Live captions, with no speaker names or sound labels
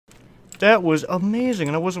That was amazing,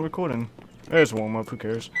 and I wasn't recording. There's a warm-up, who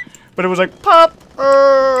cares? But it was like, pop!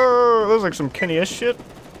 That was like some Kenny-S shit.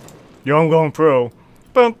 Yo, I'm going pro.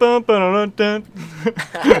 Bum, bum, ba, dun, dun.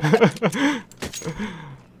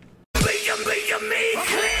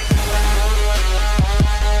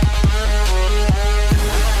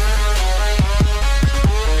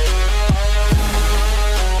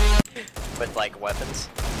 With like weapons,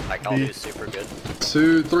 like I'll do super good.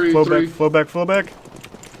 2, 3, Flow 3. back, flow back, flow back.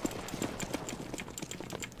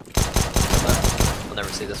 I'll never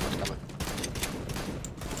see this one coming.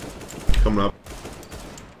 Coming up.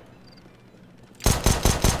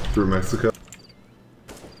 Through Mexico.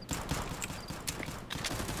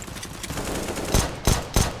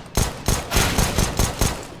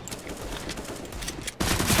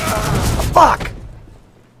 Fuck!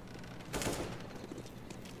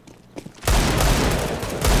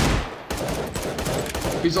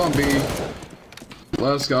 He's on B.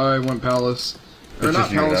 Last guy went Palace. Or not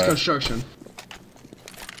Palace, Construction.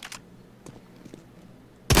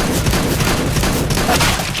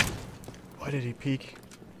 Why did he peek?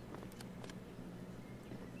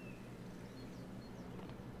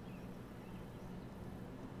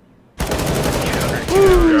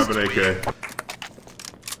 Grab an AK.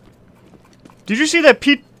 Did you see that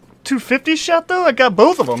P250 shot though? I got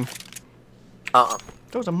both of them. That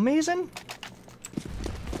was amazing.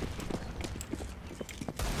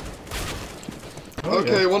 Oh,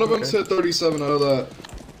 Okay, yeah. one of them's hit 37 out of that.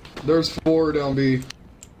 There's 4 down B.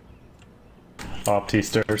 Off T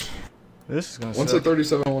stairs. This is gonna One's suck. hit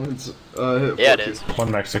 37, one hit Yeah, 40. it is.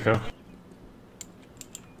 One Mexico.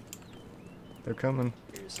 They're coming.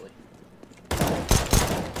 Seriously.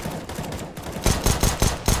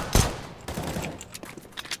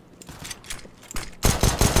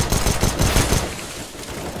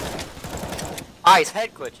 Ah, he's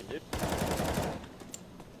head glitching, dude.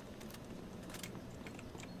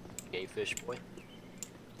 Gay fish boy.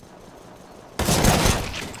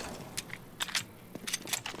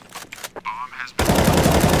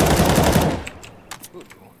 Ooh,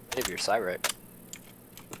 maybe your Cyrec.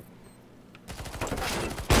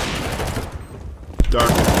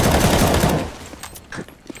 Dark.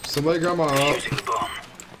 Somebody grab my op.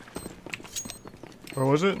 Where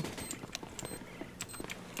was it?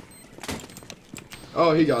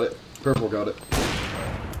 Oh, he got it. Purple got it.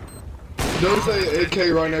 There's a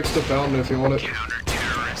AK right next to Fountain if you want it.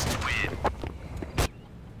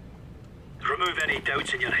 Remove any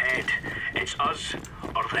doubts in your head. It's us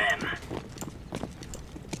or them.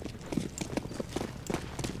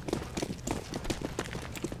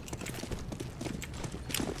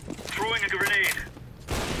 Throwing a grenade.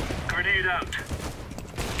 Grenade out.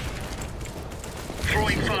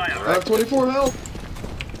 Throwing fire. I have 24 health.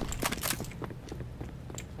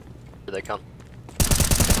 Here they come.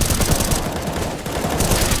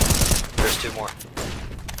 There's 2 more.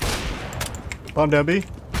 Bomb down B.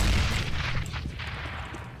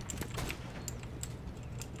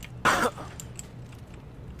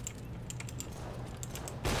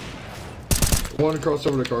 One crossed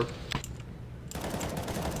over the car.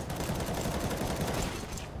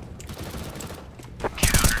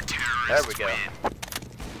 There we go.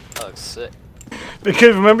 That looks sick.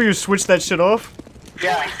 Because remember you switched that shit off?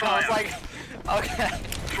 Yeah, I was like, okay.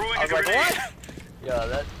 Throwing I a was like, grenade. what? Yeah,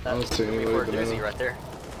 I don't that's see gonna be anybody for a doozy banana. right there.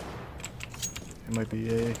 It might be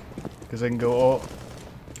A. Because I can go all.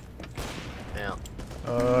 Yeah.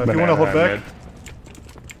 If you want to hold back,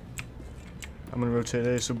 I'm gonna rotate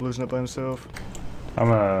A so Blue's not by himself.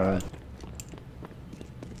 I'm I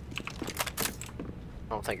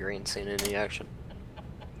don't think Green's seen any action.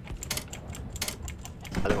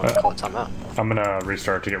 I didn't want to call a timeout. I'm gonna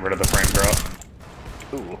restart to get rid of the frame drop.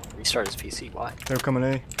 Ooh, restart his PC. Why? They're coming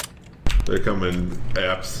A. They come in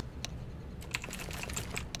apps.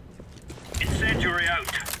 Incendiary out.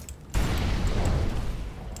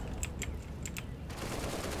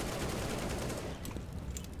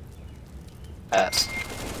 Pass.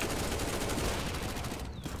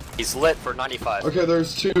 He's lit for 95. Okay,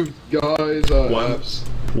 there's 2 guys, apps.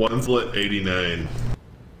 One's lit 89.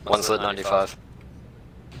 One's lit 95.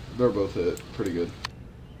 They're both hit. Pretty good.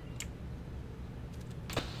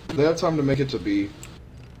 They have time to make it to B.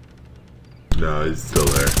 No, he's still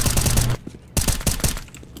there.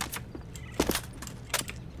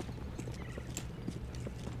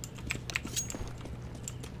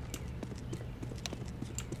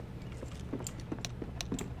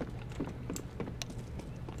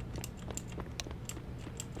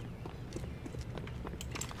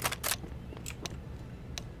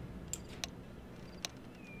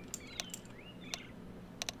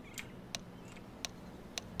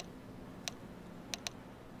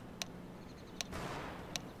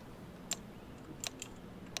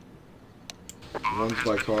 One's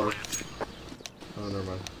by car. Oh, never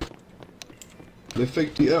mind. They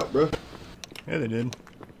faked you out, bro. Yeah, they did.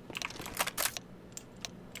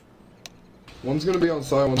 One's gonna be on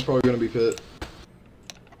side, one's probably gonna be pit.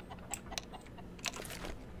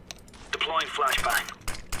 Deploying flashbang.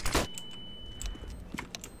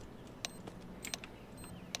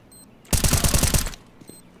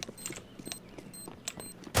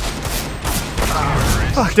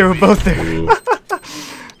 Fuck, they were both there. Ooh.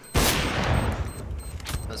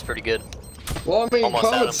 That's pretty good. Well, I mean, Almost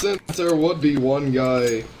had common him. sense there would be one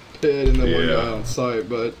guy pit and then one Yeah. guy on site,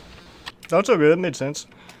 but That's all good. It made sense.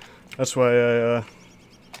 That's why I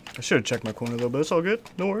should have checked my corner though, but it's all good.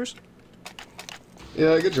 No worries.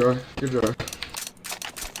 yeah, good draw. Good draw.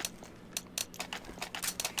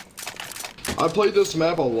 I played this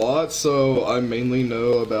map a lot, so I mainly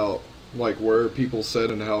know about like where people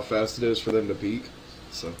sit and how fast it is for them to peak.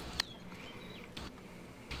 So,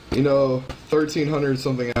 you know, 1,300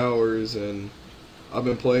 something hours, and I've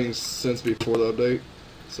been playing since before the update.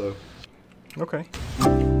 So, Okay.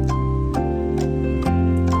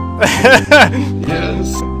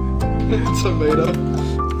 yes, tomato.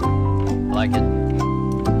 I like it.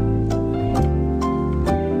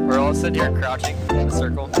 We're all sitting here crouching in a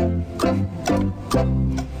circle.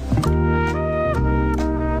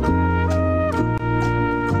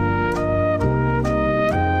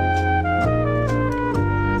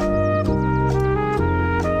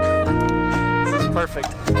 This is perfect.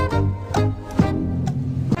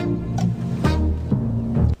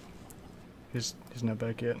 He's not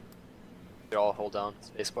back yet. You all hold down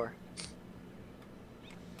spacebar.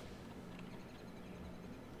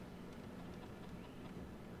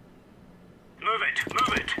 Move it,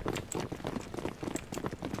 move it.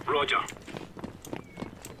 Roger.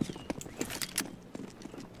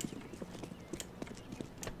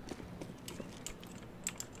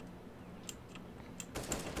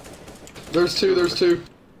 There's two, there's two.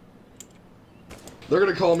 They're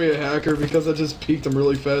gonna call me a hacker because I just peeked them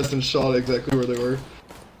really fast and shot exactly where they were.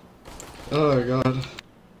 Oh god.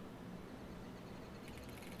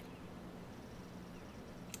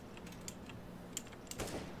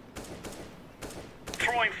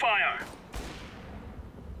 Throwing fire.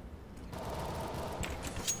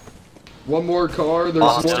 One more car, there's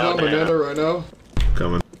Oh, one down on banana. banana right now.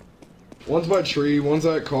 Coming. One's by tree, one's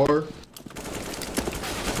at car.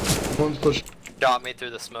 One's push. Shot me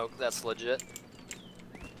through the smoke, that's legit.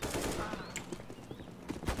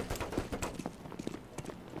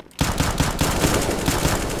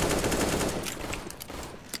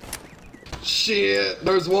 Shit!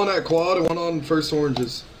 There's one at quad and one on first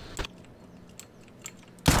oranges.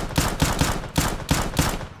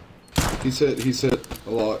 He's hit a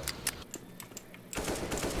lot.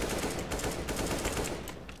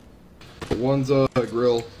 One's a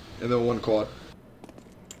grill, and then one quad.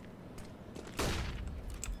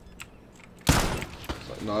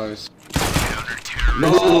 Nice.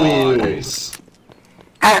 Nice!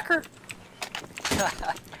 Hacker!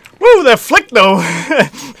 Woo, that flick though.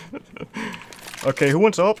 Okay, who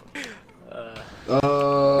wants up?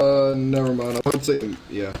 Never mind. I would say,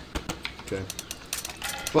 yeah. Okay.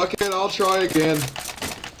 Fuck it, I'll try again.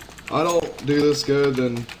 I don't do this good,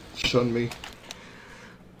 then shun me.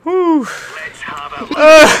 Whew. Let's have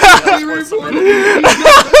a He reported you. That's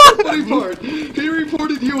the funny part. He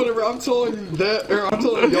reported you whenever I'm telling that, or I'm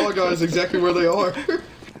telling y'all guys exactly where they are.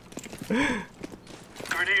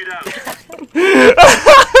 grenade out.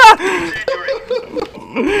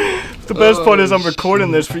 The best part is I'm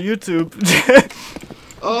recording this for YouTube.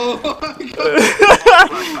 Oh my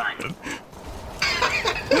god.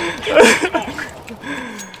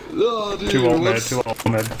 Oh, dude, Two alt mid, what's... two alt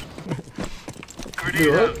mid. Grenade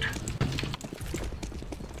What? out.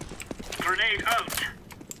 Grenade out.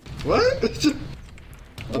 What?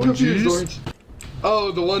 I'm confused, Onesies? Orange.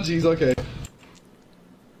 Oh, the onesies, okay.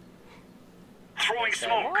 Throwing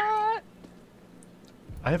smoke.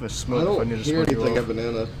 I have a I smoke if I don't need to hear smoke you anything off. at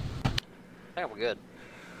banana. I think we're good.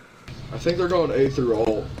 I think they're going A through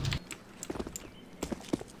alt.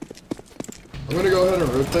 I'm gonna go ahead and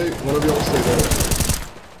rotate. One of y'all stay there.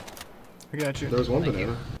 I got you. There's one Thank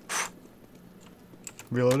banana.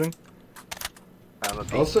 Reloading. I'm a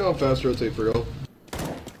I'll stay on fast rotate for y'all.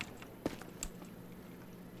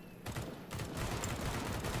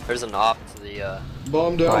 There's an op to the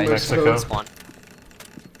Bomb down right Mexico. spawn.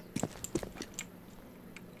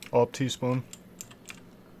 Up T-spawn.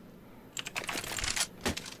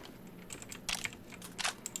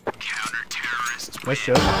 Nice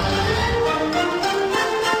shot.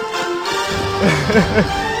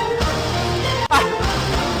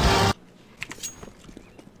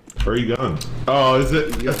 Where are you going? Oh, is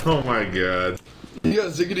it? Oh my god. You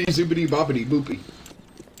got ziggity zoobity boppity boopy.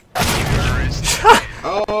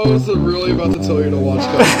 I was really about to tell you to watch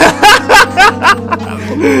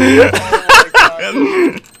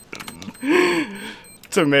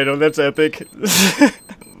Tomato, that's epic.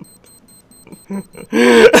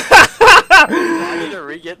 I need to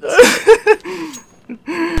re-get this.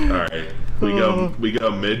 Alright. We go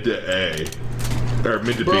mid to A. Or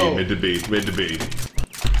mid to Bro. B, mid to B, mid to B.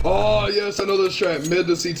 Oh, yes, I know this strat. Mid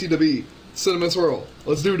to CT to B. Cinnamon swirl.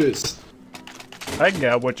 Let's do this. I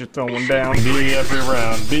got what you're throwing down. Be every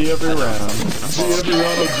round. Be every round. See every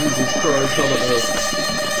round of Jesus Christ, how about that?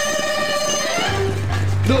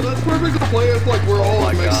 No, that's perfect to play if, like, we're all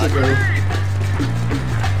in Mexico.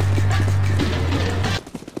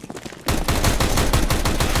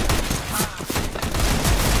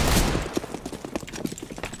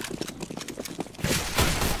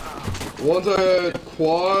 One's at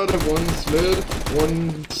quad, one's mid,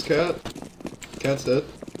 one's cat. Cat's dead.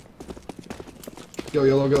 Go,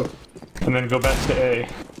 yellow, go. And then go back to A.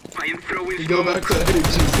 I am throwing Go back to A,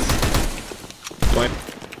 Jesus.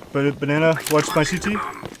 But banana, watch my CT.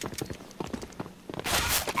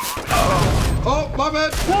 Oh, my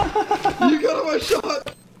bad! You got my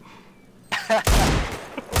shot!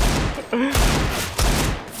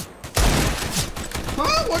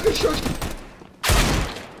 Ah, what construction?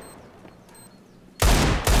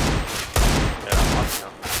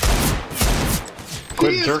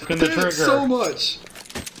 Quit He is jerking the hit trigger. so much.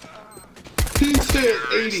 He's hit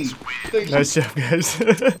 80. Thank you. Nice job, guys.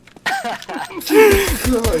 Jesus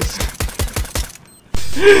Christ.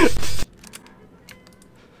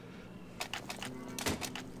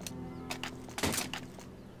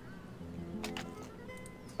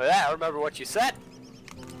 But yeah, I remember what you said.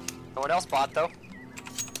 No one else bought though.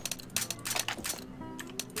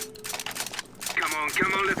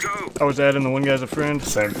 Come on, let's go. I was adding the one guy's a friend.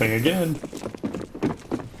 Same thing again.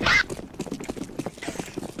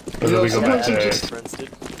 You know, we go back sometimes you to A. just, Friends, dude.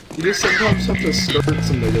 you just sometimes have to skirt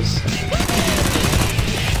some niggas.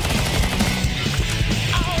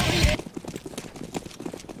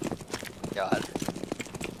 God.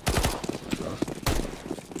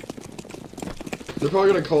 They're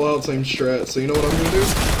probably gonna call out same strat, so you know what I'm gonna do?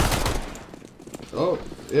 Oh,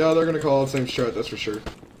 yeah, they're gonna call out same strat, that's for sure.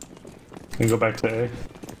 And go back to A.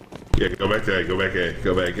 Yeah, go back to A, go back A,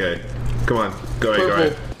 go back A. Come on, go A, go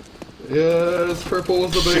Purple. A. Yes, purple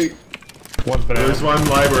was the bait. One's banana. There's one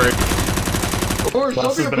library. Orange, don't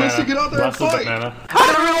Last be is a pussy, get out there and banana. Last is fight! banana.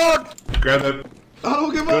 Grab that. I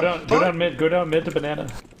don't give Go up! down. Go down mid. Go down mid to banana.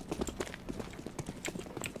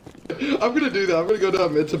 I'm gonna do that, I'm gonna go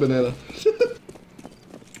down mid to banana.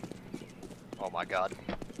 Oh my God.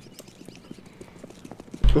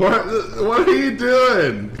 What are you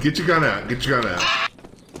doing? Get your gun out, get your gun out.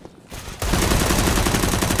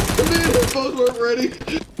 The both weren't ready. Go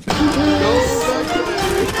back to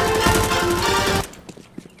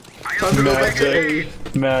A. Time to go back to A.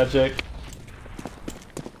 Magic.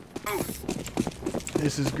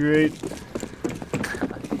 This is great.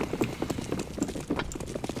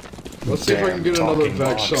 Let's see if I can get another Talking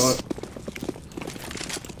back box. shot.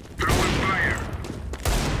 Throwing fire.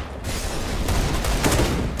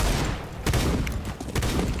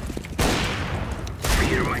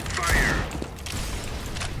 Feel like fire.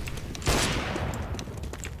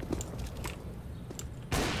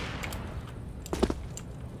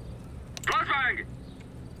 Flashbang.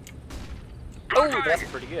 Oh, that's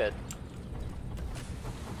pretty good.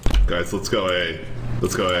 Guys, let's go A.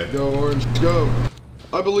 Let's go A. Go orange, go.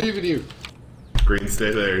 I believe in you. Green,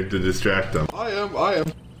 stay there to distract them. I am.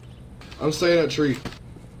 I'm staying at tree.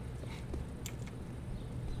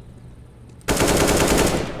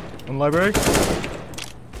 On library.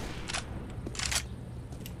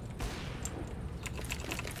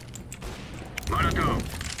 Molotov.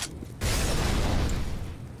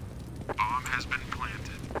 Bomb has been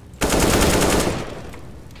planted.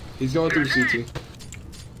 He's going through CT.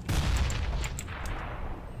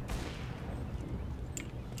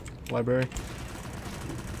 Library.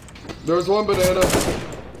 There's one banana.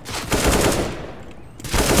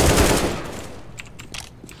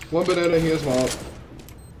 One banana, he has mop.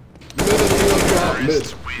 Mid and he has mop.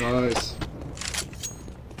 Mid. Nice.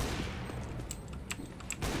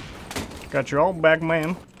 Got your all back,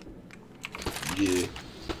 man. Yeah.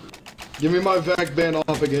 Give me my vac ban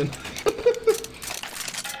off again.